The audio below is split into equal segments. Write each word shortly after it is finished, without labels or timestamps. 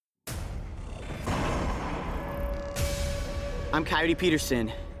I'm Coyote Peterson,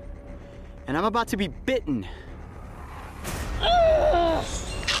 and I'm about to be bitten.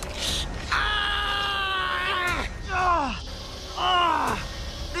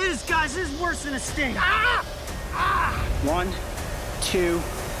 This is worse than a sting. 1, 2.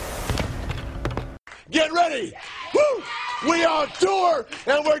 Get ready! Woo! We are on tour,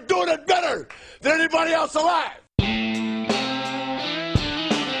 and we're doing it better than anybody else alive!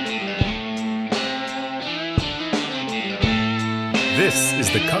 This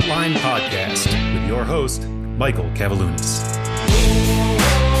is the Cutline Podcast with your host, Michael Kavaliunas.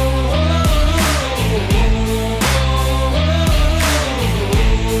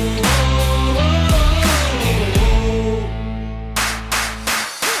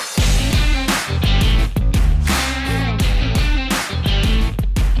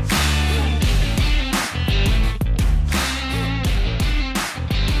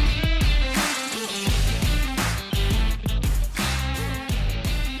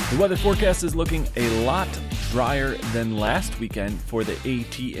 The weather forecast is looking a lot drier than last weekend for the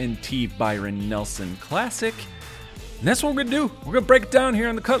AT&T Byron Nelson Classic. And that's what we're going to do. We're going to break it down here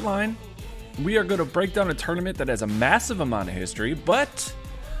on the Cut Line. We are going to break down a tournament that has a massive amount of history, but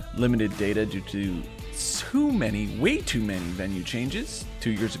limited data due to way too many venue changes.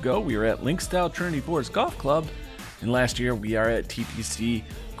 2 years ago, we were at Linkstyle Trinity Forest Golf Club, and last year we are at TPC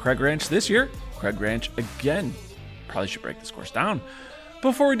Craig Ranch. This year, Craig Ranch again. Probably should break this course down.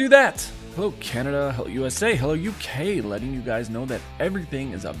 Before we do that, hello Canada, hello USA, hello UK, letting you guys know that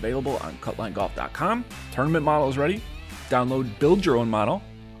everything is available on cutlinegolf.com. Tournament model is ready. Download, build your own model.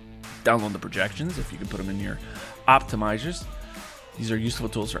 Download the projections if you can put them in your optimizers. These are useful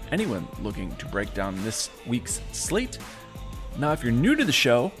tools for anyone looking to break down this week's slate. Now, if you're new to the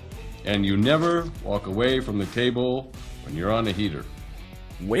show, and you never walk away from the table when you're on a heater,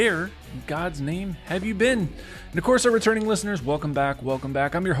 where in God's name have you been? And of course, our returning listeners, welcome back, welcome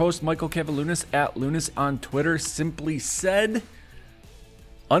back. I'm your host, Michael Kavaliunas, at Lunas on Twitter. Simply said,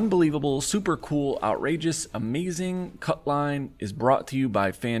 unbelievable, super cool, outrageous, amazing Cut Line is brought to you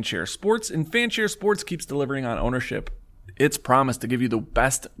by Fanshare Sports, and Fanshare Sports keeps delivering on ownership. It's promised to give you the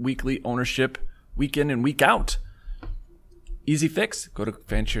best weekly ownership week in and week out. Easy fix, go to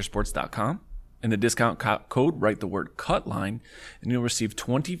fansharesports.com. In the discount code, write the word CUTLINE, and you'll receive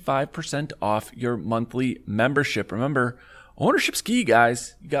 25% off your monthly membership. Remember, ownership's key,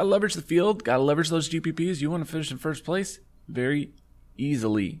 guys. You got to leverage the field, got to leverage those GPPs. You want to finish in first place? Very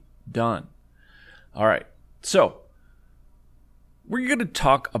easily done. All right, so we're going to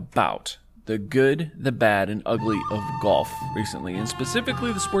talk about the good, the bad, and ugly of golf recently, and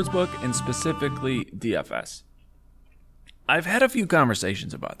specifically the sportsbook and specifically DFS. I've had a few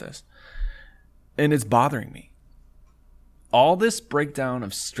conversations about this. And it's bothering me. All this breakdown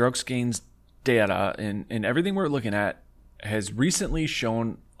of strokes gains data and everything we're looking at has recently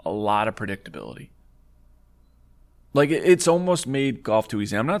shown a lot of predictability. Like, it's almost made golf too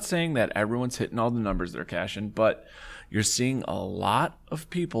easy. I'm not saying that everyone's hitting all the numbers they're cashing, but you're seeing a lot of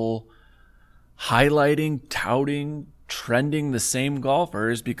people highlighting, touting, trending the same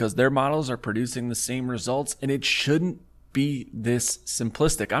golfers because their models are producing the same results, and it shouldn't be this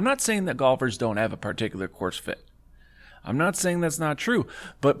simplistic. I'm not saying that golfers don't have a particular course fit. I'm not saying that's not true,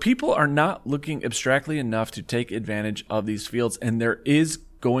 but people are not looking abstractly enough to take advantage of these fields, and there is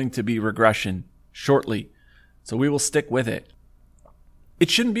going to be regression shortly. So we will stick with it. It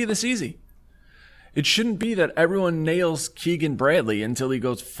shouldn't be this easy. It shouldn't be that everyone nails Keegan Bradley until he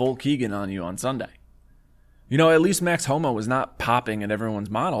goes full Keegan on you on Sunday. You know, at least Max Homa was not popping in everyone's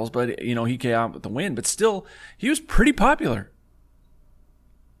models, but, you know, he came out with the win. But still, he was pretty popular.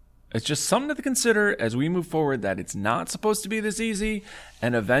 It's just something to consider as we move forward that it's not supposed to be this easy.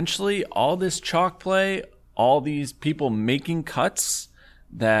 And eventually, all this chalk play, all these people making cuts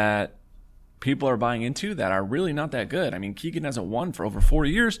that people are buying into that are really not that good. I mean, Keegan hasn't won for over 4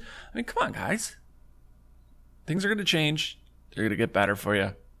 years. I mean, come on, guys. Things are going to change. They're going to get better for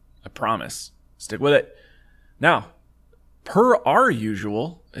you. I promise. Stick with it. Now, per our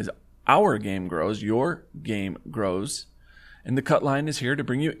usual, as our game grows, your game grows, and the Cut Line is here to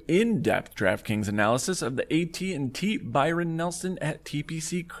bring you in-depth DraftKings analysis of the AT&T Byron Nelson at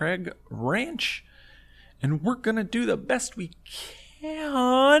TPC Craig Ranch. And we're going to do the best we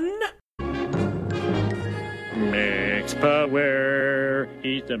can. Max Power,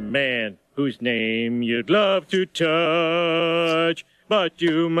 he's the man whose name you'd love to touch. But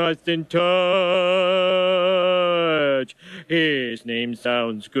you mustn't touch. His name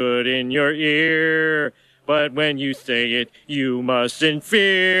sounds good in your ear, but when you say it, you mustn't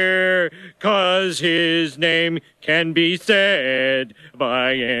fear, 'cause his name can be said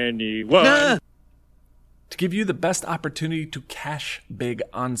by anyone. to give you the best opportunity to cash big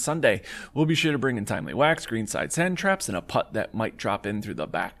on Sunday. We'll be sure to bring in timely wax, greenside sand traps, and a putt that might drop in through the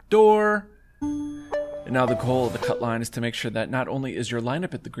back door. And now the goal of the cut line is to make sure that not only is your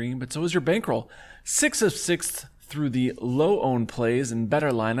lineup at the green, but so is your bankroll. 6 of 6 through the low-owned plays and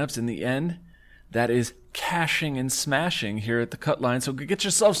better lineups in the end. That is cashing and smashing here at the cut line. So get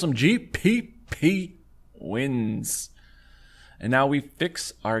yourself some GPP wins. And now we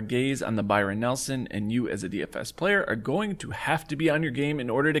fix our gaze on the Byron Nelson, and you as a DFS player are going to have to be on your game in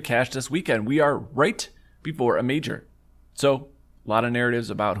order to cash this weekend. We are right before a major. So a lot of narratives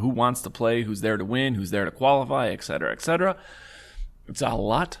about who wants to play, who's there to win, who's there to qualify, etc., etc. It's a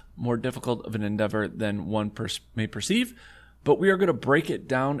lot more difficult of an endeavor than one may perceive, but we are going to break it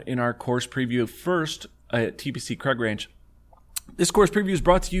down in our course preview first at TPC Craig Ranch. This course preview is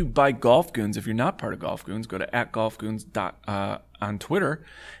brought to you by Golf Goons. If you're not part of Golf Goons, go to @golfgoons on Twitter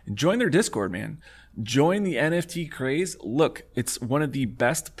and join their Discord, man. Join the NFT craze. Look, it's one of the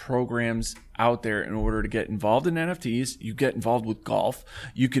best programs out there in order to get involved in NFTs. You get involved with golf.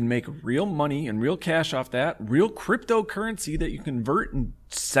 You can make real money and real cash off that, real cryptocurrency that you convert and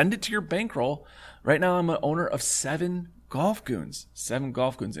send it to your bankroll. Right now, I'm an owner of 7 Golf Goons,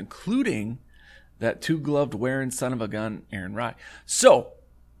 including that 2-gloved wearing son of a gun, Aaron Rye. So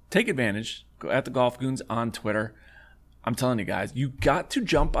take advantage. Go at the Golf Goons on Twitter. I'm telling you guys, you got to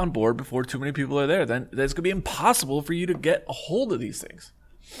jump on board before too many people are there. Then it's going to be impossible for you to get a hold of these things.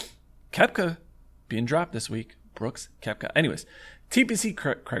 Koepka being dropped this week. Brooks Koepka. Anyways, TPC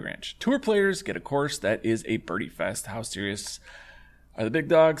Craig Ranch. Tour players get a course that is a birdie fest. How serious are the big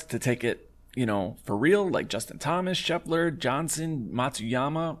dogs to take it, for real? Like Justin Thomas, Scheffler, Johnson,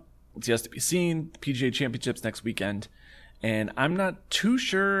 Matsuyama. It's yet to be seen. PGA Championships next weekend. And I'm not too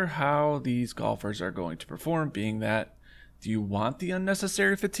sure how these golfers are going to perform, being that, do you want the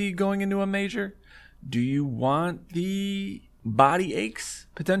unnecessary fatigue going into a major? Do you want the body aches,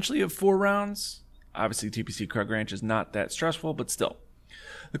 potentially, of 4 rounds? Obviously, TPC Craig Ranch is not that stressful, but still.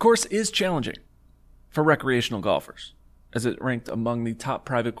 The course is challenging for recreational golfers, as it ranked among the top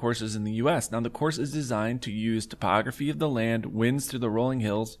private courses in the U.S. Now, the course is designed to use topography of the land, winds through the rolling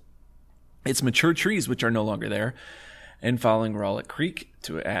hills, its mature trees, which are no longer there, and following Rowlett Creek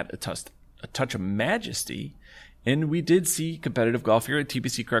to add a touch of majesty. And we did see competitive golf here at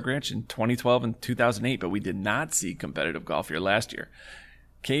TPC Craig Ranch in 2012 and 2008, but we did not see competitive golf here last year.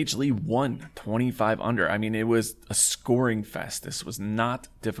 KH Lee won 25 under. I mean, it was a scoring fest. This was not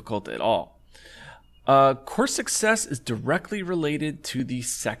difficult at all. Course success is directly related to the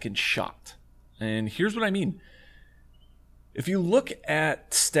second shot. And here's what I mean. If you look at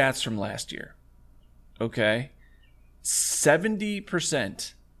stats from last year, okay,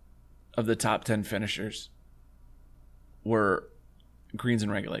 70% of the top 10 finishers were greens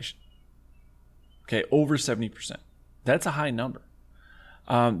in regulation. Okay, over 70%. That's a high number.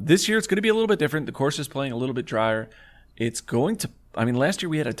 This year it's going to be a little bit different. The course is playing a little bit drier. Last year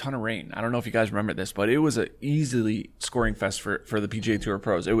we had a ton of rain. I don't know if you guys remember this, but it was an easily scoring fest for the PGA Tour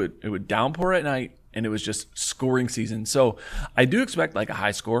pros. It would downpour at night, and it was just scoring season. So I do expect like a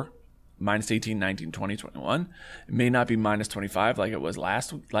high score, minus 18, 19, 20, 21. It may not be minus 25 like it was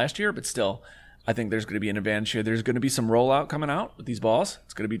last year, but still, I think there's going to be an advantage here. There's going to be some rollout coming out with these balls.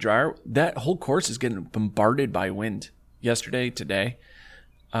 It's going to be drier. That whole course is getting bombarded by wind yesterday, today,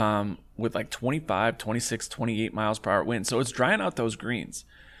 with like 25, 26, 28 miles per hour wind. So it's drying out those greens.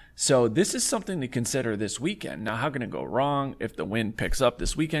 So this is something to consider this weekend. Now, how can it go wrong? If the wind picks up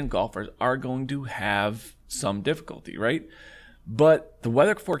this weekend, golfers are going to have some difficulty, right? But the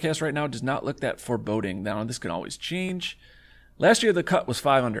weather forecast right now does not look that foreboding. Now, this can always change. Last year, the cut was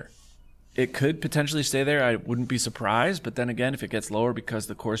 5 under. It could potentially stay there. I wouldn't be surprised. But then again, if it gets lower because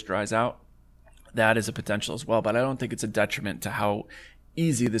the course dries out, that is a potential as well. But I don't think it's a detriment to how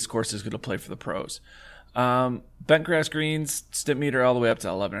easy this course is going to play for the pros. Bent grass greens, stimp meter all the way up to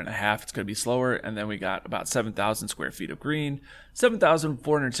 11.5. It's going to be slower. And then we got about 7,000 square feet of green,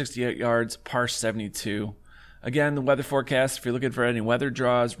 7,468 yards, par 72. Again, the weather forecast, if you're looking for any weather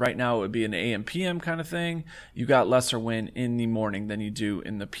draws, right now it would be an AM, PM kind of thing. You got lesser wind in the morning than you do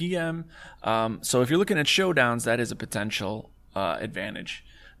in the PM. So if you're looking at showdowns, that is a potential advantage.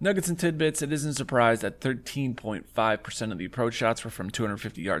 Nuggets and tidbits, it isn't a surprise that 13.5% of the approach shots were from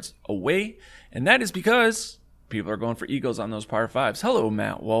 250 yards away. And that is because people are going for eagles on those par 5s. Hello,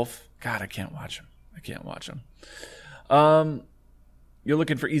 Matt Wolf. God, I can't watch him. You're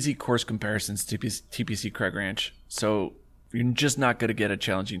looking for easy course comparisons to TPC Craig Ranch. So you're just not going to get a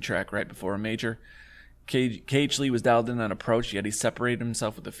challenging track right before a major. KH Lee was dialed in on approach, yet he separated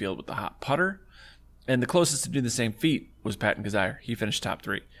himself with the field with the hot putter. And the closest to do the same feat was Patton Kazire. He finished top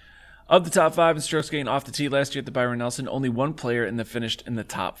 3. Of the top 5 in strokes gained off the tee last year at the Byron Nelson, only one player finished in the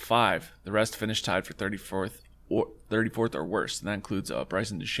top 5. The rest finished tied for 34th or worse. And that includes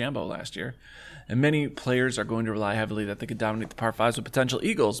Bryson DeChambeau last year. And many players are going to rely heavily that they could dominate the par 5s with potential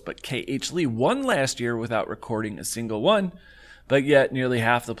eagles. But K.H. Lee won last year without recording a single one. But yet, nearly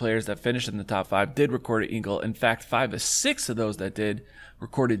half the players that finished in the top 5 did record an eagle. In fact, 5 of 6 of those that did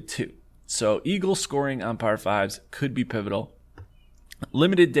recorded 2. So eagle scoring on par 5s could be pivotal.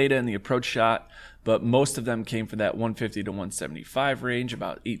 Limited data in the approach shot, but most of them came from that 150 to 175 range,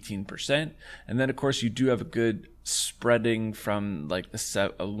 about 18%. And then, of course, you do have a good spreading from like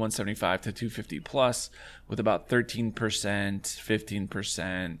the 175 to 250 plus, with about 13%,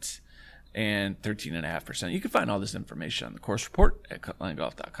 15%, and 13.5%. You can find all this information on the course report at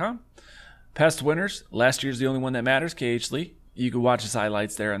cutlinegolf.com. Past winners, last year's the only one that matters, K.H. Lee. You can watch his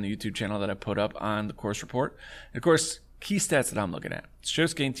highlights there on the YouTube channel that I put up on the course report. And of course, key stats that I'm looking at: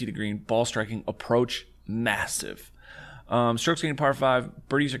 strokes gained tee to green, ball striking, approach, massive. Strokes gained par 5,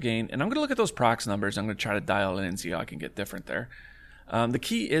 birdies are gained. And I'm going to look at those prox numbers. I'm going to try to dial it in and see how I can get different there. The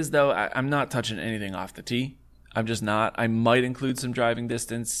key is, though, I'm not touching anything off the tee. I'm just not. I might include some driving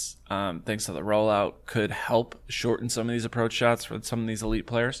distance. Thanks to the rollout, could help shorten some of these approach shots for some of these elite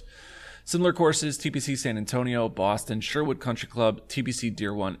players. Similar courses: TPC San Antonio, Boston, Sherwood Country Club, TPC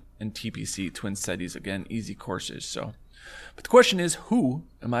Deer 1, and TPC Twin Cities. Again, easy courses. So, but the question is, who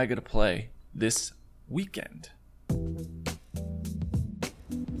am I going to play this weekend?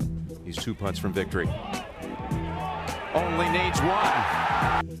 He's 2 putts from victory. Only needs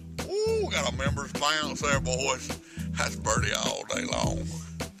one. Ooh, got a members bounce there, boys. That's birdie all day long.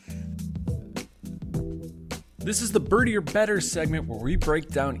 This is the Birdie or Better segment where we break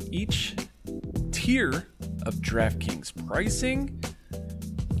down each tier of DraftKings pricing.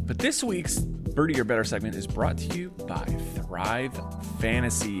 But this week's Birdie or Better segment is brought to you by Thrive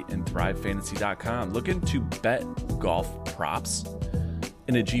Fantasy and ThriveFantasy.com. Looking to bet golf props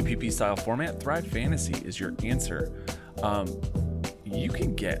in a GPP style format? Thrive Fantasy is your answer. You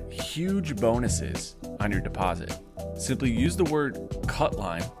can get huge bonuses on your deposit. Simply use the word cut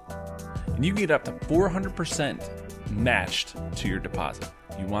line, and you can get up to 400% matched to your deposit.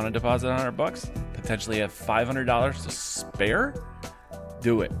 You want to deposit $100, potentially have $500 to spare?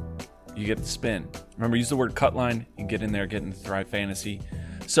 Do it. You get the spin. Remember, use the word cut line and get in there, get in the Thrive Fantasy.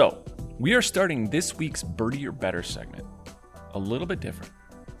 So, we are starting this week's Birdie or Better segment a little bit different.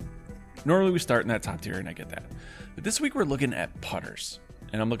 Normally we start in that top tier, and I get that. But this week we're looking at putters.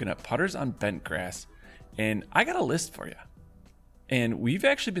 And I'm looking at putters on bent grass. And I got a list for you. And we've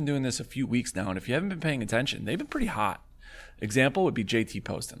actually been doing this a few weeks now, and if you haven't been paying attention, they've been pretty hot. Example would be JT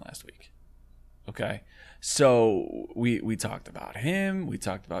Poston last week. Okay? So we talked about him. We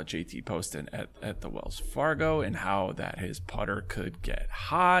talked about JT Poston at the Wells Fargo and how that his putter could get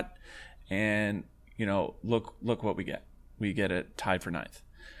hot. And, you know, look what we get. We get it tied for 9th.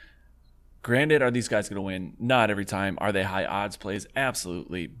 Granted, are these guys going to win? Not every time. Are they high odds plays?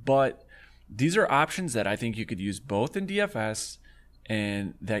 Absolutely. But these are options that I think you could use both in DFS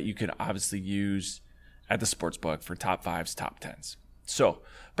and that you could obviously use at the sportsbook for top 5s, top 10s. So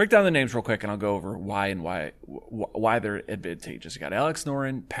break down the names real quick, and I'll go over why they're advantageous. You got Alex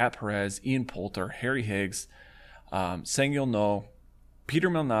Noren, Pat Perez, Ian Poulter, Harry Higgs, Sang-Yul No, Peter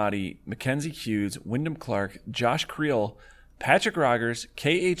Malnati, Mackenzie Hughes, Wyndham Clark, Josh Creel, Patrick Rogers,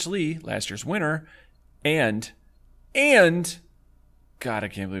 K.H. Lee, last year's winner, and God, I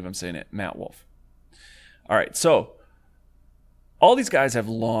can't believe I'm saying it, Matt Wolff. All right, so all these guys have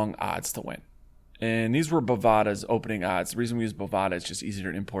long odds to win. And these were Bovada's opening odds. The reason we use Bovada is just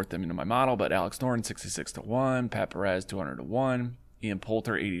easier to import them into my model. But Alex Noren, 66-1. Pat Perez, 200-1. Ian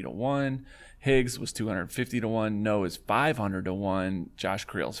Poulter, 80-1. Higgs was 250-1. No is 500-1. Josh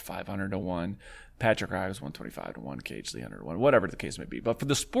Creel's 500-1. Patrick Rogers, 125-1. KH Lee, 100-1. Whatever the case may be. But for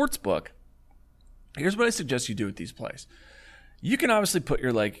the sports book, here's what I suggest you do with these plays. You can obviously put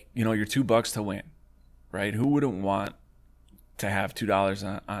your your $2 to win, right? Who wouldn't want to have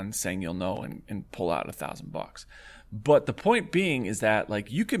 $2 on Sang-Yul No and pull out $1,000? But the point being is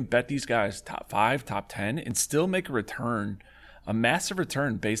that you can bet these guys top 5, top 10, and still make a return, a massive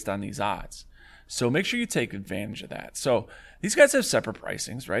return based on these odds. So make sure you take advantage of that. So these guys have separate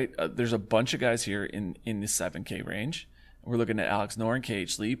pricings, right? There's a bunch of guys here in the 7K range. We're looking at Alex Noren,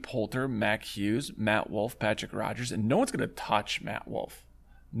 KH Lee, Poulter, Mac Hughes, Matt Wolff, Patrick Rogers, and no one's going to touch Matt Wolff.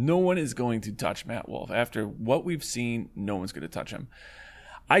 No one is going to touch Matt Wolff. After what we've seen, no one's going to touch him.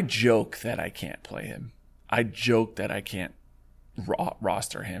 I joke that I can't play him. I joke that I can't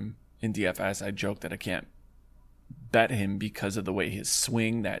roster him in DFS. I joke that I can't bet him because of the way his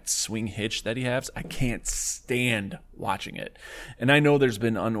swing, that swing hitch that he has. I can't stand watching it. And I know there's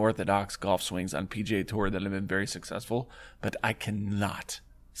been unorthodox golf swings on PGA Tour that have been very successful, but I cannot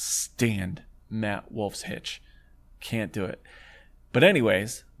stand Matt Wolff's hitch. Can't do it. But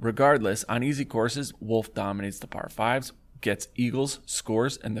anyways, regardless, on easy courses, Wolff dominates the par fives, gets eagles,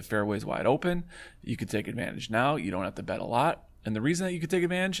 scores, and the fairway's wide open. You could take advantage now. You don't have to bet a lot. And the reason that you could take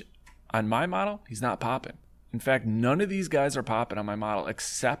advantage on my model, he's not popping. In fact, none of these guys are popping on my model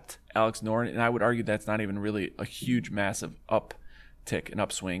except Alex Noren, and I would argue that's not even really a huge, massive uptick and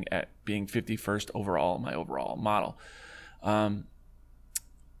upswing at being 51st overall in my overall model.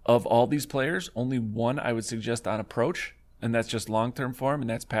 Of all these players, only one I would suggest on approach, and that's just long-term form, and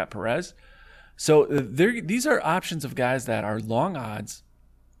that's Pat Perez. So these are options of guys that are long odds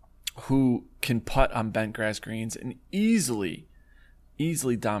who can putt on bent grass greens and easily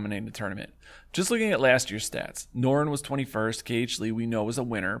dominate the tournament. Just looking at last year's stats, Noren was 21st. KH Lee, we know, was a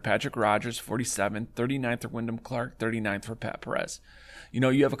winner. Patrick Rogers, 47th. 39th for Wyndham Clark. 39th for Pat Perez.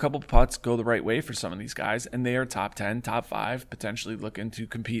 You have a couple putts go the right way for some of these guys, and they are top 10, top 5, potentially looking to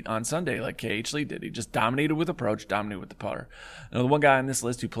compete on Sunday like KH Lee did. He just dominated with approach, dominated with the putter. The one guy on this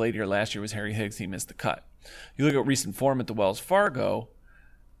list who played here last year was Harry Higgs. He missed the cut. You look at recent form at the Wells Fargo,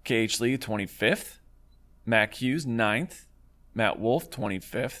 KH Lee, 25th. Matt Hughes, 9th. Matt Wolff,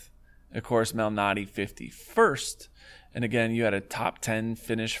 25th. Of course, Malnati, 51st. And again, you had a top 10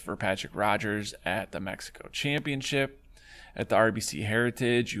 finish for Patrick Rogers at the Mexico Championship. At the RBC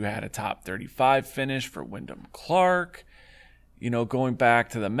Heritage, you had a top 35 finish for Wyndham Clark. Going back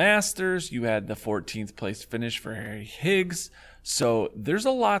to the Masters, you had the 14th place finish for Harry Higgs. So there's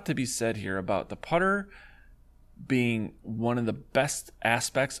a lot to be said here about the putter being one of the best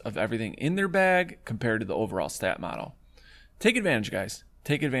aspects of everything in their bag compared to the overall stat model. Take advantage, guys.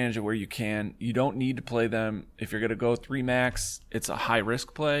 Take advantage of where you can. You don't need to play them. If you're going to go 3 max, it's a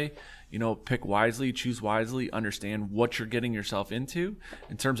high-risk play. Pick wisely, choose wisely, understand what you're getting yourself into.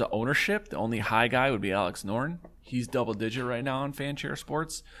 In terms of ownership, the only high guy would be Alex Noren. He's double-digit right now on Fanshare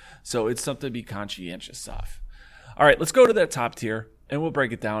Sports. So it's something to be conscientious of. All right, let's go to that top tier, and we'll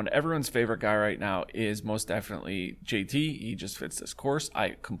break it down. Everyone's favorite guy right now is most definitely JT. He just fits this course.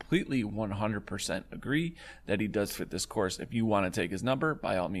 I completely 100% agree that he does fit this course. If you want to take his number,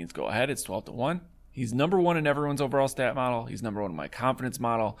 by all means, go ahead. It's 12-1. He's number 1 in everyone's overall stat model. He's number 1 in my confidence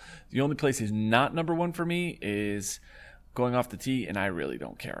model. The only place he's not number 1 for me is going off the tee, and I really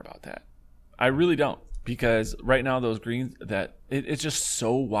don't care about that. I really don't, because right now those greens, it's just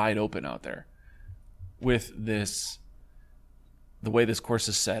so wide open out there with this, the way this course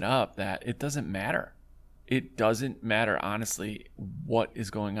is set up, that it doesn't matter. It doesn't matter, honestly, what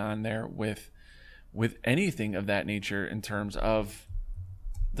is going on there with anything of that nature in terms of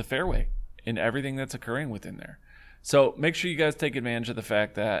the fairway and everything that's occurring within there. So make sure you guys take advantage of the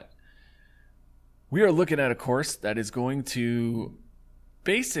fact that we are looking at a course that is going to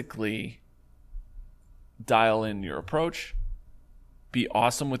basically dial in your approach, be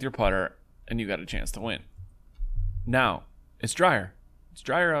awesome with your putter, and you got a chance to win. Now, it's drier. It's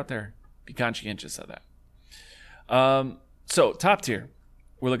drier out there. Be conscientious of that. So top tier,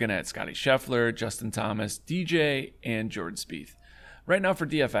 we're looking at Scotty Scheffler, Justin Thomas, DJ, and Jordan Spieth. Right now for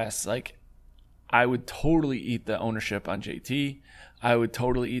DFS, I would totally eat the ownership on JT. I would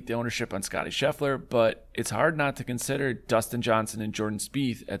totally eat the ownership on Scotty Scheffler, but it's hard not to consider Dustin Johnson and Jordan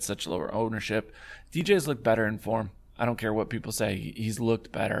Spieth at such lower ownership. DJ's looked better in form. I don't care what people say. He's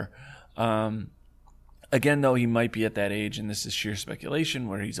looked better. Again, though, he might be at that age, and this is sheer speculation,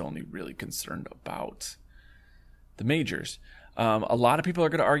 where he's only really concerned about the majors. A lot of people are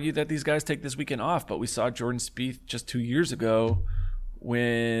going to argue that these guys take this weekend off, but we saw Jordan Spieth just 2 years ago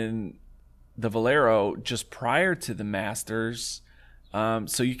when the Valero, just prior to the Masters.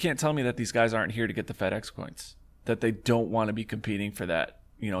 So you can't tell me that these guys aren't here to get the FedEx points, that they don't want to be competing for that,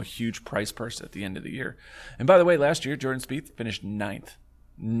 huge price purse at the end of the year. And by the way, last year, Jordan Spieth finished ninth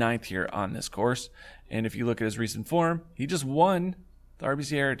here on this course. And if you look at his recent form, he just won the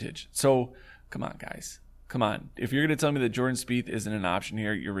RBC Heritage. So come on, guys. Come on. If you're going to tell me that Jordan Spieth isn't an option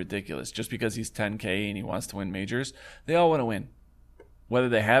here, you're ridiculous. Just because he's 10K and he wants to win majors, they all want to win. Whether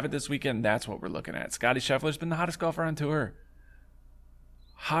they have it this weekend, that's what we're looking at. Scotty Scheffler's been the hottest golfer on tour.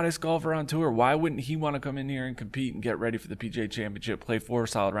 Hottest golfer on tour. Why wouldn't he want to come in here and compete and get ready for the PGA Championship, play 4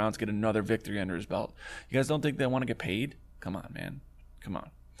 solid rounds, get another victory under his belt? You guys don't think they want to get paid? Come on, man. Come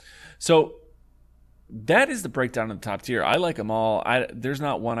on. So that is the breakdown of the top tier. I like them all. There's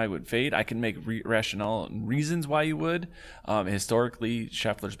not one I would fade. I can make rationale and reasons why you would. Historically,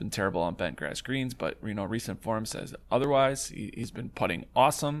 Scheffler's been terrible on bent grass greens, but recent form says otherwise. He's been putting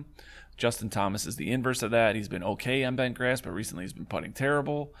awesome. Justin Thomas is the inverse of that. He's been okay on bent grass, but recently he's been putting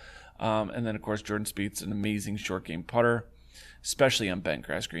terrible. And then, of course, Jordan Spieth's an amazing short game putter, especially on bent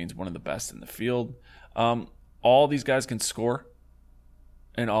grass greens, one of the best in the field. All these guys can score,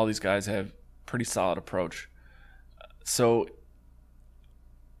 and all these guys have pretty solid approach. So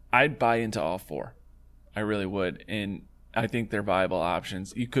I'd buy into all four. I really would. And I think they're viable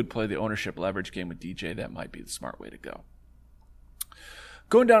options. You could play the ownership leverage game with DJ. That might be the smart way to go.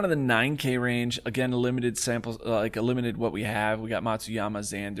 Going down to the 9K range, again, a limited sample, like a limited what we have. We got Matsuyama,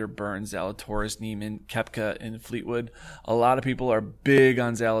 Xander, Burns, Zalatoris, Neiman, Koepka, and Fleetwood. A lot of people are big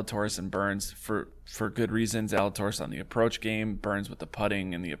on Zalatoris and Burns for good reason. Zalatoris on the approach game, Burns with the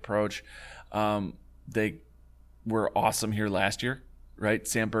putting and the approach. They were awesome here last year, right?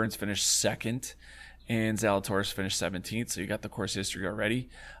 Sam Burns finished second, and Zalatoris finished 17th, so you got the course history already.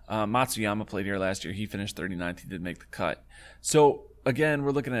 Matsuyama played here last year. He finished 39th. He did make the cut. So, again,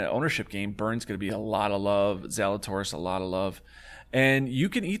 we're looking at an ownership game. Burns going to be a lot of love. Zalatoris, a lot of love. And you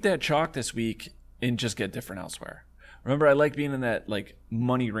can eat that chalk this week and just get different elsewhere. Remember, I like being in that like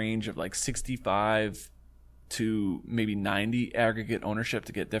money range of like 65 to maybe 90 aggregate ownership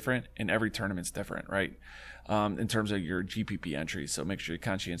to get different. And every tournament's different, right? In terms of your GPP entries. So make sure you're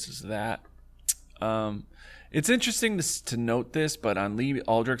conscientious of that. It's interesting to note this, but on Lee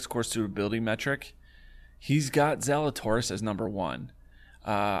Aldrich's course suitability metric, he's got Zalatoris as number one.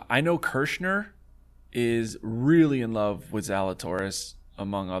 I know Kirshner is really in love with Zalatoris,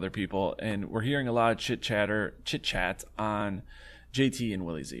 among other people, and we're hearing a lot of chit-chat on JT and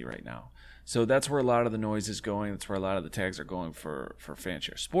Willie Z right now. So that's where a lot of the noise is going. That's where a lot of the tags are going for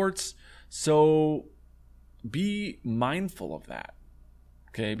Fanshare Sports. So be mindful of that.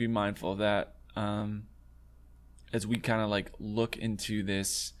 Okay, be mindful of that as we kind of like look into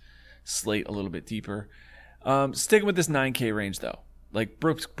this slate a little bit deeper. Sticking with this 9K range though, like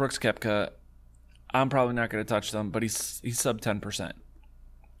Brooks Koepka, I'm probably not going to touch them, but he's sub 10%.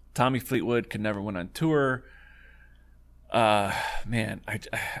 Tommy Fleetwood could never win on tour. Man, I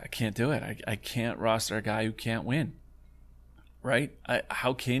can't do it. I can't roster a guy who can't win. Right?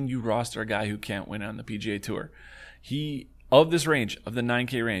 How can you roster a guy who can't win on the PGA Tour? Of this range, of the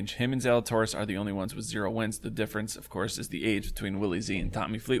 9K range, him and Zalatoris are the only ones with 0 wins. The difference, of course, is the age between Willie Z and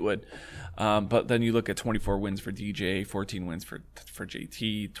Tommy Fleetwood. But then you look at 24 wins for DJ, 14 wins for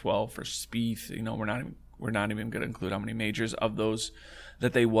JT, 12 for Spieth. We're not even going to include how many majors of those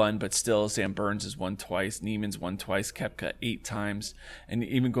that they won, but still, Sam Burns has won twice, Neiman's won twice, Koepka 8 times, and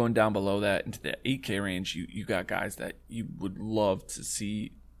even going down below that into the 8K range, you got guys that you would love to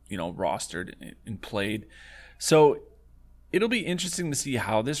see, rostered and played. So it'll be interesting to see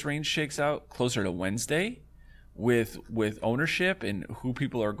how this range shakes out closer to Wednesday with ownership and who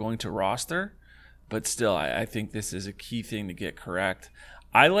people are going to roster. But still, I think this is a key thing to get correct.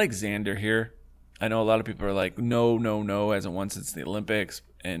 I like Xander here. I know a lot of people are like, no, hasn't won since the Olympics,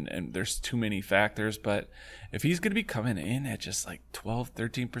 and there's too many factors. But if he's going to be coming in at just like 12,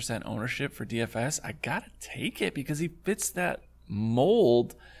 13% ownership for DFS, I got to take it because he fits that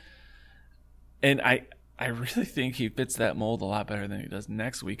mold. And I really think he fits that mold a lot better than he does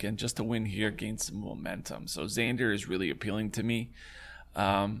next weekend. Just to win here, gain some momentum. So Xander is really appealing to me.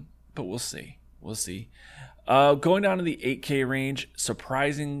 But we'll see. Going down to the 8K range,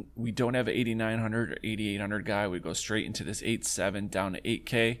 surprising we don't have an 8,900 or 8,800 guy. We go straight into this 8.7 down to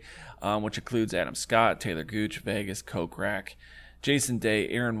 8K, which includes Adam Scott, Taylor Gooch, Vegas, Kokrak, Jason Day,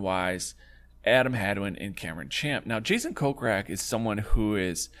 Aaron Wise, Adam Hadwin, and Cameron Champ. Now, Jason Kokrak is someone who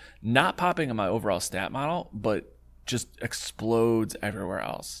is not popping on my overall stat model, but just explodes everywhere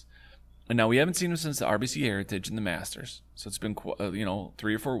else. And now we haven't seen him since the RBC Heritage and the Masters, so it's been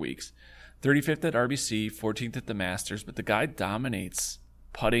 3 or 4 weeks. 35th at RBC, 14th at the Masters, but the guy dominates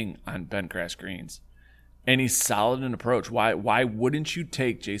putting on bent grass greens. And he's solid in approach. Why wouldn't you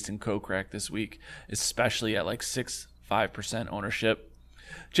take Jason Kokrak this week, especially at like 5% ownership?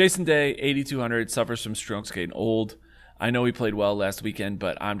 Jason Day, 8,200, suffers from strokes getting old. I know he played well last weekend,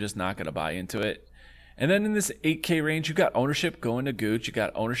 but I'm just not going to buy into it. And then in this 8K range, you got ownership going to Gooch, you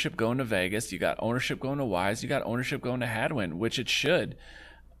got ownership going to Vegas, you got ownership going to Wise, you got ownership going to Hadwin, which it should.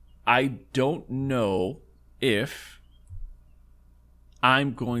 I don't know if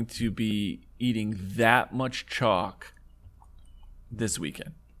I'm going to be eating that much chalk this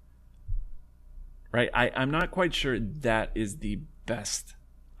weekend. Right? I'm not quite sure that is the best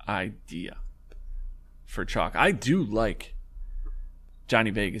idea for chalk. I do like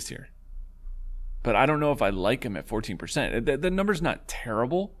Johnny Vegas here. but I don't know if I like him at 14%. The number's not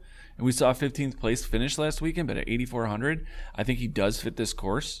terrible. And we saw a 15th place finish last weekend, but at 8,400, I think he does fit this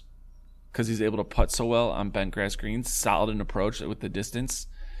course because he's able to putt so well on bent grass greens, solid in approach with the distance.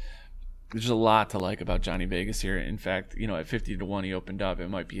 There's a lot to like about Johnny Vegas here. In fact, at 50-1 he opened up. It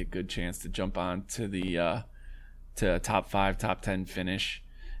might be a good chance to jump on to the to a top 5, top 10 finish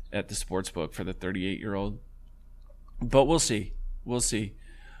at the sportsbook for the 38-year-old. But we'll see. We'll see.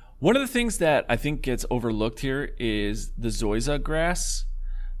 One of the things that I think gets overlooked here is the Zoysia grass.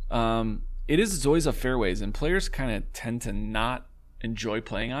 It is Zoysia fairways, and players kind of tend to not enjoy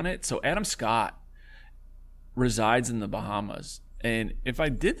playing on it. So Adam Scott resides in the Bahamas. And if I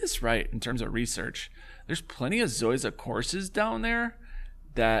did this right in terms of research, there's plenty of Zoysia courses down there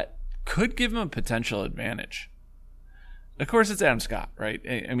that could give him a potential advantage. Of course, it's Adam Scott, right?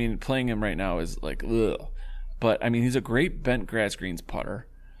 I mean, playing him right now is like, ugh. But, I mean, he's a great bent grass greens putter.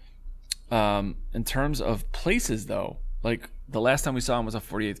 In terms of places, though, like the last time we saw him was a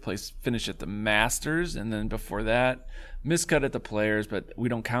 48th place finish at the Masters, and then before that, miscut at the Players, but we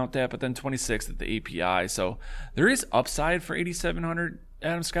don't count that, but then 26th at the API. So there is upside for 8,700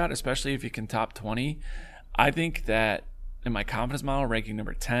 Adam Scott, especially if he can top 20. I think that in my confidence model, ranking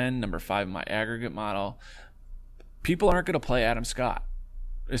number 10, number 5 in my aggregate model, people aren't going to play Adam Scott.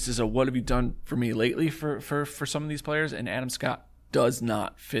 This is a what have you done for me lately for some of these players, and Adam Scott does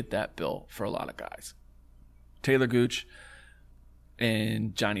not fit that bill for a lot of guys. Taylor Gooch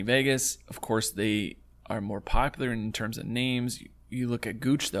and Johnny Vegas, of course, they are more popular in terms of names. You look at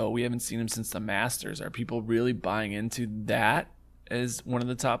Gooch, though, we haven't seen him since the Masters. Are people really buying into that as one of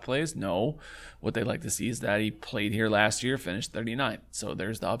the top plays? No. What they like to see is that he played here last year, finished 39th. So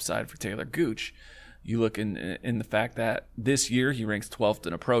there's the upside for Taylor Gooch. You look in the fact that this year he ranks 12th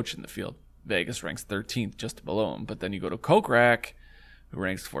in approach in the field. Vegas ranks 13th, just below him. But then you go to Kokrak, who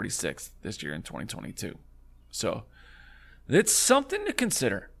ranks 46th this year in 2022. So it's something to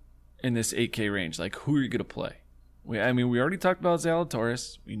consider in this 8K range. Like, who are you going to play? We already talked about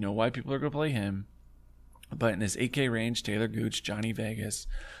Zalatoris. We know why people are going to play him. But in this 8K range, Taylor Gooch, Johnny Vegas,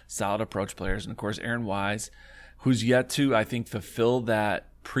 solid approach players. And, of course, Aaron Wise, who's yet to, I think, fulfill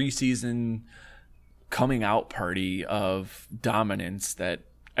that preseason coming out party of dominance that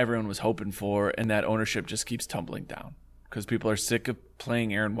everyone was hoping for, and that ownership just keeps tumbling down because people are sick of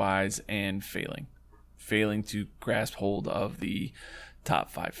playing Aaron Wise and failing to grasp hold of the top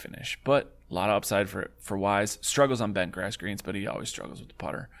 5 finish. But a lot of upside for Wise. Struggles on bent grass greens, but he always struggles with the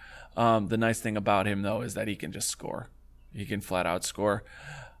putter. The nice thing about him, though, is that he can just score. He can flat out score.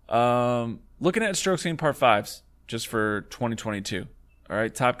 Looking at strokes gained par 5s just for 2022. All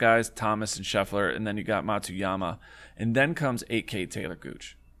right, top guys, Thomas and Scheffler, and then you got Matsuyama. And then comes 8K Taylor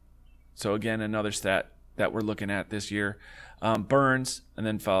Gooch. So, again, another stat that we're looking at this year. Burns, and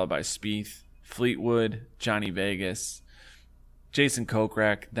then followed by Spieth, Fleetwood, Johnny Vegas, Jason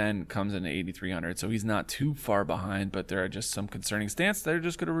Kokrak then comes in at 8,300. So he's not too far behind, but there are just some concerning stats that are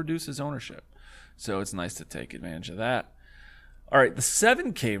just going to reduce his ownership. So it's nice to take advantage of that. All right, the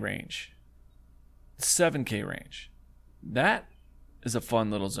 7K range. That is a fun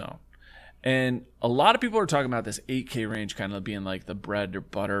little zone. And a lot of people are talking about this 8K range kind of being like the bread or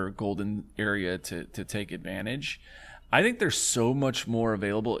butter golden area to take advantage. I think there's so much more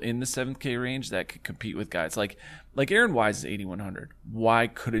available in the 7K range that could compete with guys like Aaron Wise is 8,100. Why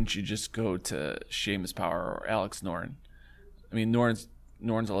couldn't you just go to Seamus Power or Alex Noren? I mean, Noren's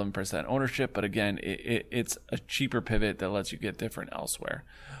 11% ownership, but again, it's a cheaper pivot that lets you get different elsewhere.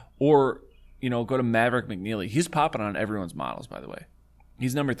 Or, go to Maverick McNeely. He's popping on everyone's models, by the way.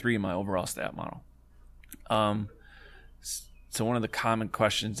 He's number 3 in my overall stat model. So one of the common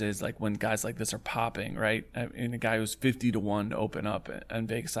questions is like when guys like this are popping, right? I mean, a guy who's 50-1 to open up on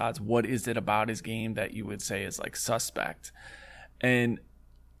Vegas odds, what is it about his game that you would say is like suspect? And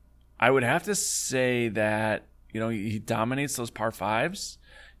I would have to say that, he dominates those par 5s.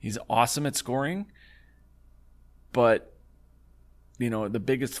 He's awesome at scoring. But, the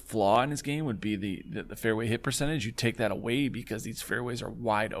biggest flaw in his game would be the fairway hit percentage. You take that away because these fairways are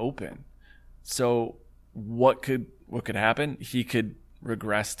wide open. So what could happen? He could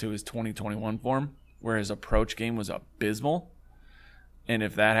regress to his 2021 form where his approach game was abysmal. And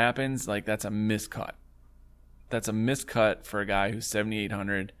if that happens, that's a miscut. That's a miscut for a guy who's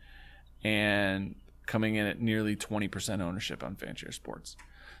 7,800 and coming in at nearly 20% ownership on Fanshare Sports.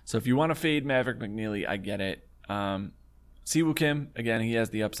 So if you want to fade Maverick McNeely, I get it. Siwoo Kim, again, he has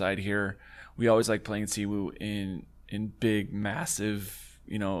the upside here. We always like playing Siwoo in big, massive,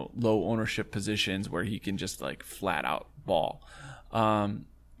 low ownership positions where he can just flat out ball.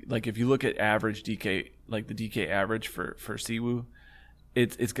 If you look at average DK, the DK average for Siwoo,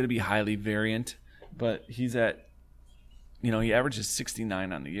 it's going to be highly variant. but he's at, he averages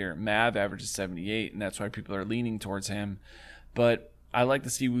 69 on the year. Mav averages 78, and that's why people are leaning towards him. But I like the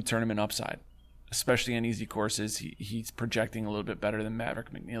Siwoo tournament upside, especially on easy courses. He's projecting a little bit better than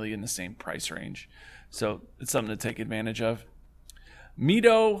Maverick McNeely in the same price range. So it's something to take advantage of.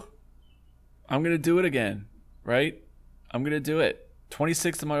 Mito, I'm going to do it again, right? I'm going to do it.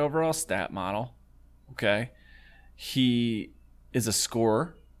 26th in my overall stat model. Okay. He is a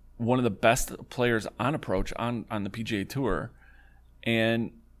scorer, one of the best players on approach on the PGA Tour.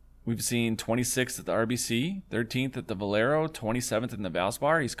 And we've seen 26th at the RBC, 13th at the Valero, 27th in the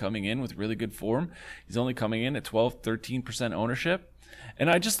Valspar. He's coming in with really good form. He's only coming in at 13% ownership. And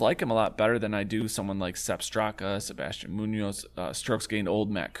I just like him a lot better than I do someone like Sepp Straka, Sebastian Munoz, strokes gained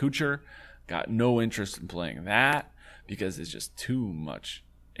old Matt Kuchar. Got no interest in playing that because it's just too much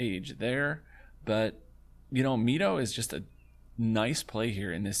age there. But, Mito is just a nice play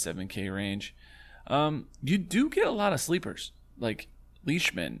here in this 7K range. You do get a lot of sleepers like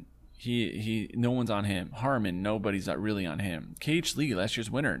Leishman. No one's on him. Harmon, nobody's not really on him. KH Lee, last year's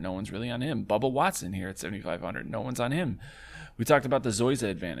winner, no one's really on him. Bubba Watson here at 7,500, no one's on him. We talked about the Zoysa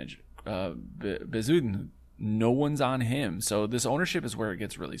advantage. Bezuden, no one's on him. So this ownership is where it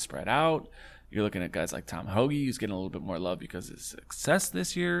gets really spread out. You're looking at guys like Tom Hoge, who's getting a little bit more love because of his success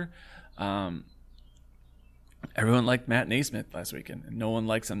this year. Everyone liked Matt Naismith last weekend, and no one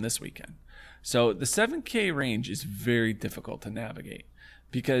likes him this weekend. So the 7K range is very difficult to navigate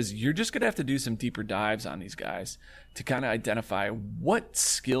because you're just going to have to do some deeper dives on these guys to kind of identify what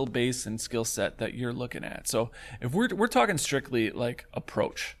skill base and skill set that you're looking at. So if we're talking strictly like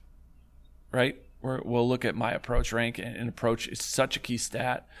approach, right? We'll look at my approach rank, and approach is such a key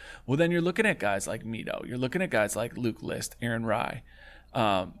stat. Well, then you're looking at guys like Mito. You're looking at guys like Luke List, Aaron Rai,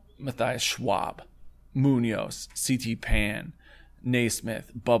 Matthias Schwab, Munoz, CT Pan,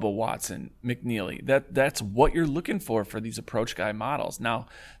 Naismith, Bubba Watson, McNeely. That's what you're looking for these approach guy models. Now,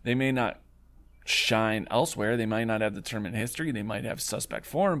 they may not shine elsewhere. They might not have the tournament history. They might have suspect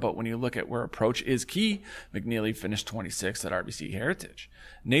form, but when you look at where approach is key, McNeely finished 26th at RBC Heritage.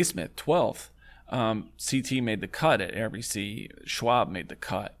 Naismith, 12th. CT made the cut at RBC. Schwab made the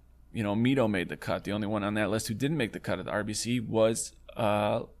cut. Mito made the cut. The only one on that list who didn't make the cut at the RBC was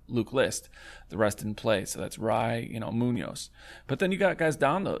Luke List. The rest didn't play. So that's Rye, Munoz. But then you got guys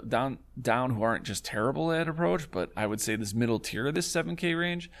down who aren't just terrible at approach, but I would say this middle tier of this 7K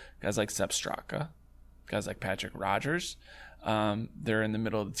range, guys like Sepp Straka, guys like Patrick Rogers. They're in the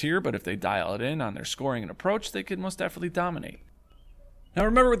middle of the tier, but if they dial it in on their scoring and approach, they could most definitely dominate. Now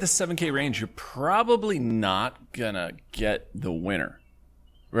remember, with the 7K range, you're probably not going to get the winner,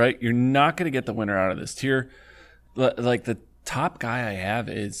 right? You're not going to get the winner out of this tier. Like the top guy I have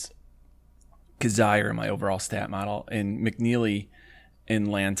is Kazire in my overall stat model, and McNeely and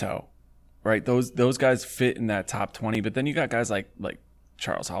Lanto, right? Those guys fit in that top 20, but then you got guys like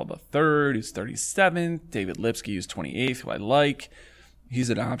Charles Howell III, who's 37th, David Lipsky, who's 28th, who I like. He's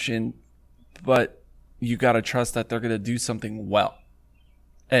an option, but you got to trust that they're going to do something well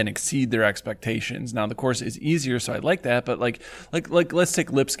and exceed their expectations. Now the course is easier, so I like that. But like let's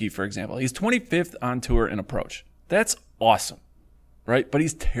take Lipsky for example. He's 25th on tour in approach. That's awesome, right? But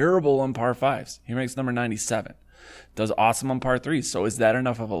he's terrible on par fives. He ranks number 97. Does awesome on par threes. So is that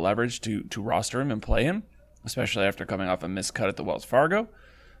enough of a leverage to roster him and play him, especially after coming off a missed cut at the Wells Fargo?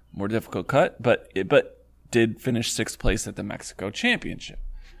 More difficult cut, but did finish 6th place at the Mexico Championship.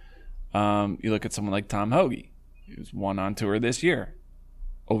 You look at someone like Tom Hoge, who's won on tour this year.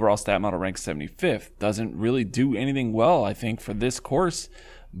 Overall stat model ranks 75th. Doesn't really do anything well, I think, for this course.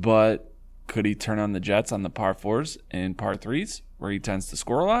 But could he turn on the jets on the par fours and par threes, where he tends to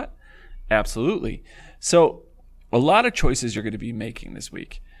score a lot? Absolutely. So a lot of choices you're going to be making this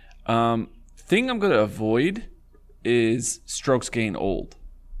week. Thing I'm going to avoid is strokes gain old.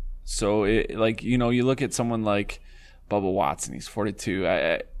 So you look at someone like Bubba Watson. He's 42.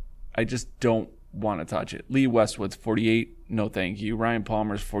 I just don't want to touch it. Lee Westwood's 48. No, thank you. Ryan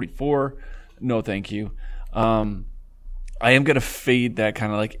Palmer's 44. No, thank you. I am going to fade that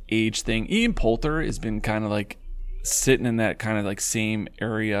kind of like age thing. Ian Poulter has been kind of like sitting in that kind of like same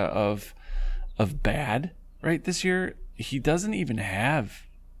area of bad right this year. He doesn't even have,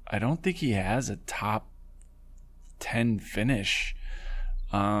 I don't think he has a top 10 finish.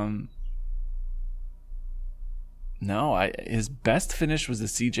 His best finish was the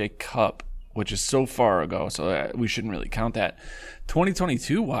CJ Cup, which is so far ago, so we shouldn't really count that.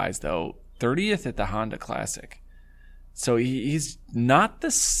 2022 wise though, 30th at the Honda Classic. So he's not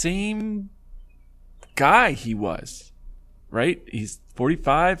the same guy he was, right? He's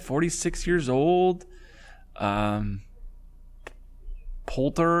 45, 46 years old.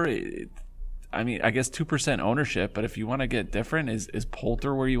 Poulter, I mean, I guess 2% ownership, but if you want to get different, is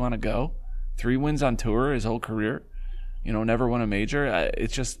Poulter where you want to go? 3 wins on tour his whole career, never won a major.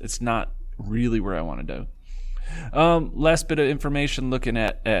 It's not really where I want to do. Last bit of information looking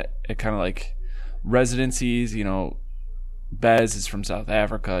at kind of like residencies. Bez is from South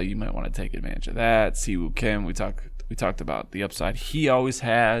Africa. You might want to take advantage of that. Siwoo Kim, we talked about the upside he always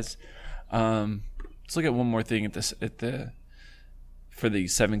has. Let's look at one more thing for the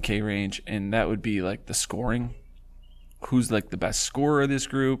 7K range, and that would be like the scoring. Who's like the best scorer of this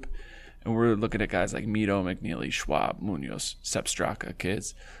group? And we're looking at guys like Mito, McNeely, Schwab, Munoz, Sepp Straka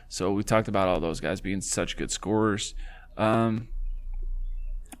kids. So we talked about all those guys being such good scorers.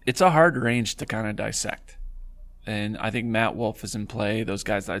 It's a hard range to kind of dissect. And I think Matt Wolff is in play. Those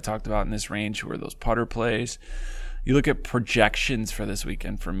guys that I talked about in this range who are those putter plays. You look at projections for this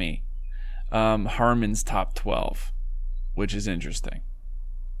weekend for me. Harmon's top 12, which is interesting.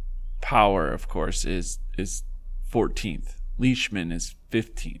 Power, of course, is 14th. Leishman is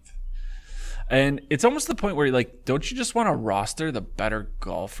 15th. And it's almost the point where you're like, don't you just want to roster the better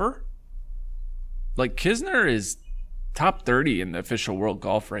golfer? Like Kisner is top 30 in the official world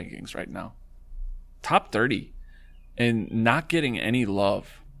golf rankings right now. Top 30. And not getting any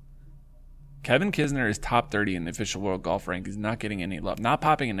love. Kevin Kisner is top 30 in the official world golf rankings, not getting any love. Not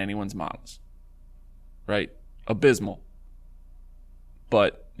popping in anyone's models. Right? Abysmal.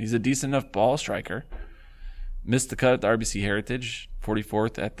 But he's a decent enough ball striker. Missed the cut at the RBC Heritage,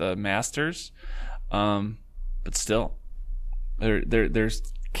 44th at the Masters. But still, there's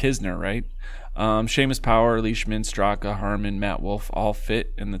Kisner, right? Seamus Power, Leishman, Straka, Harmon, Matt Wolff all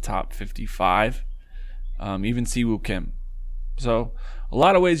fit in the top 55. Even Siwoo Kim. So a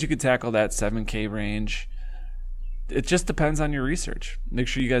lot of ways you could tackle that 7K range. It just depends on your research. Make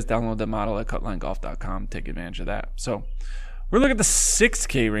sure you guys download the model at cutlinegolf.com. Take advantage of that. So we're looking at the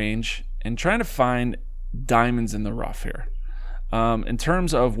 6K range and trying to find diamonds in the rough here. In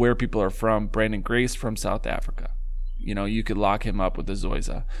terms of where people are from, Brandon Grace from South Africa. You could lock him up with the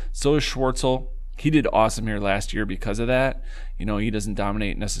Zoysia. So is Schwartzel. He did awesome here last year because of that. He doesn't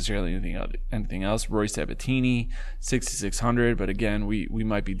dominate necessarily anything else. Roy Sabatini, 6,600. But again, we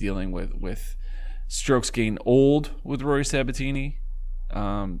might be dealing with strokes gained old with Roy Sabatini.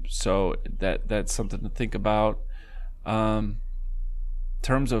 So that's something to think about. In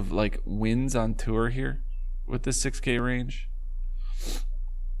terms of like wins on tour here with the 6K range,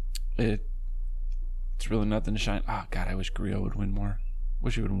 it's really nothing to shine. Oh, God, I wish Grillo would win more.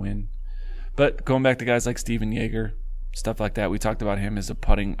 Wish he would win. But going back to guys like Steven Yeager, stuff like that, we talked about him as a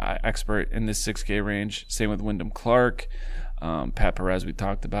putting expert in this 6K range. Same with Wyndham Clark. Pat Perez we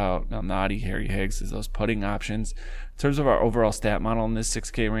talked about. Malnati, Harry Higgs is those putting options. In terms of our overall stat model in this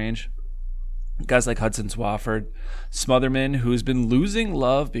 6K range, guys like Hudson Swafford, Smotherman, who's been losing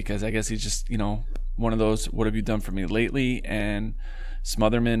love because I guess he's just, one of those, what have you done for me lately? And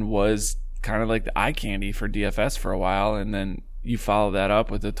Smotherman was kind of like the eye candy for DFS for a while, and then you follow that up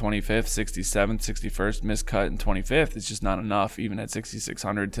with the 25th, 67th, 61st, miscut, and 25th. It's just not enough, even at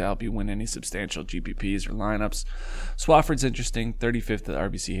 6,600, to help you win any substantial GPPs or lineups. Swafford's interesting, 35th at the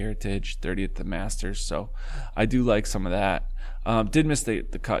RBC Heritage, 30th at the Masters, so I do like some of that. Did miss the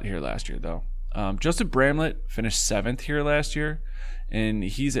cut here last year, though. Joseph Bramlett finished 7th here last year, and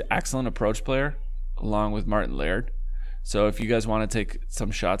he's an excellent approach player, along with Martin Laird. So if you guys want to take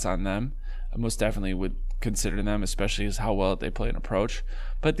some shots on them, I most definitely would consider them, especially as how well they play an approach.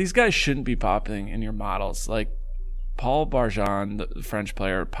 But these guys shouldn't be popping in your models. Like Paul Barjan, the French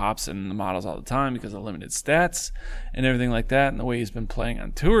player, pops in the models all the time because of limited stats and everything like that, and the way he's been playing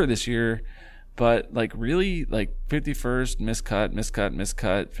on tour this year. But like really, like 51st, miscut,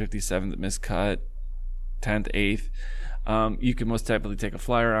 57th, miscut, 10th, 8th. You can most definitely take a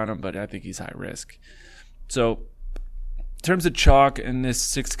flyer on him, but I think he's high risk. So in terms of chalk in this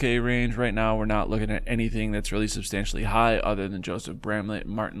 6K range right now, we're not looking at anything that's really substantially high other than Joseph Bramlett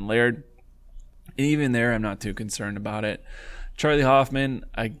and Martin Laird. And even there, I'm not too concerned about it. Charlie Hoffman,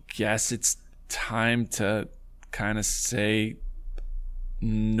 I guess it's time to kind of say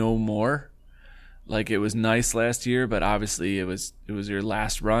no more. Like, it was nice last year, but obviously it was your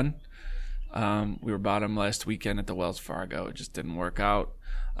last run. We were bottom last weekend at the Wells Fargo. It just didn't work out.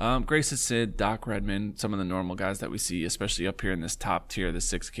 Grayson Sid, Doc Redman, some of the normal guys that we see, especially up here in this top tier, the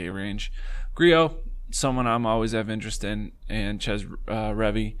 6K range. Grillo, someone I'm always have interest in, and Ches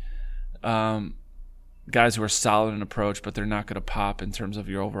Revy. Guys who are solid in approach, but they're not going to pop in terms of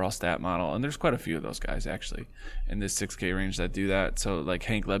your overall stat model. And there's quite a few of those guys, actually, in this 6K range that do that. So, like,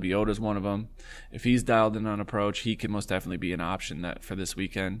 Hank Lebioda is one of them. If he's dialed in on approach, he can most definitely be an option that for this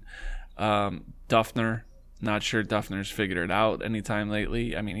weekend. Duffner, Not sure Duffner's figured it out anytime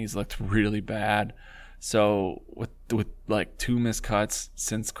lately. I mean, he's looked really bad. So with like 2 missed cuts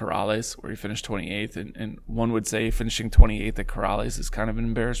since Corrales, where he finished 28th, and one would say finishing 28th at Corrales is kind of an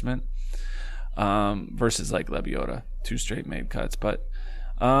embarrassment, versus like Lebioda, 2 straight made cuts. But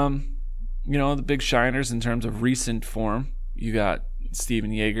the big shiners in terms of recent form, you got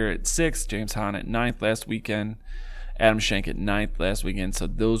Steven Yeager at 6th, James Hahn at 9th last weekend, Adam Schenk at 9th last weekend. So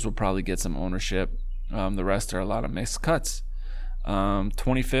those will probably get some ownership. The rest are a lot of missed cuts.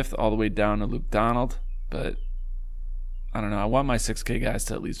 25th all the way down to Luke Donald, but I don't know. I want my 6K guys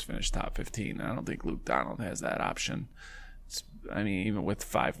to at least finish top 15. I don't think Luke Donald has that option. Even with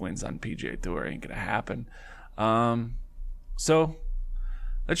 5 wins on PGA Tour, ain't gonna happen. So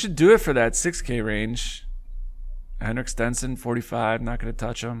that should do it for that 6K range. Henrik Stenson, 45, not gonna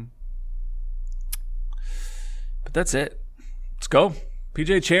touch him. But that's it. Let's go.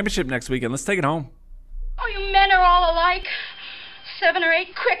 PGA Championship next weekend. Let's take it home. Oh, you men are all alike. 7 or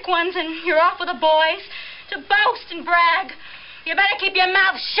 8 quick ones and you're off with the boys to boast and brag. You better keep your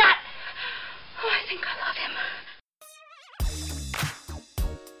mouth shut. Oh, I think I love him.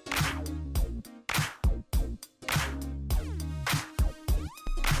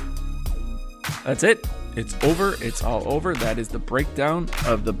 That's it. It's over. It's all over. That is the breakdown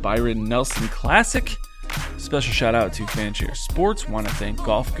of the Byron Nelson Classic. Special shout out to Fanshare Sports. Want to thank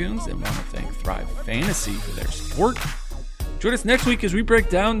Golf Goons and want to thank Thrive Fantasy for their support. Join us next week as we break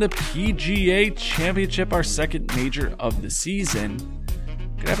down the PGA Championship, our second major of the season.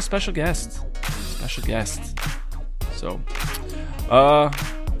 Gonna have a special guest. So,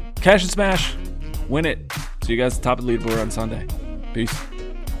 cash and smash. Win it. See you guys at the top of the leaderboard on Sunday. Peace.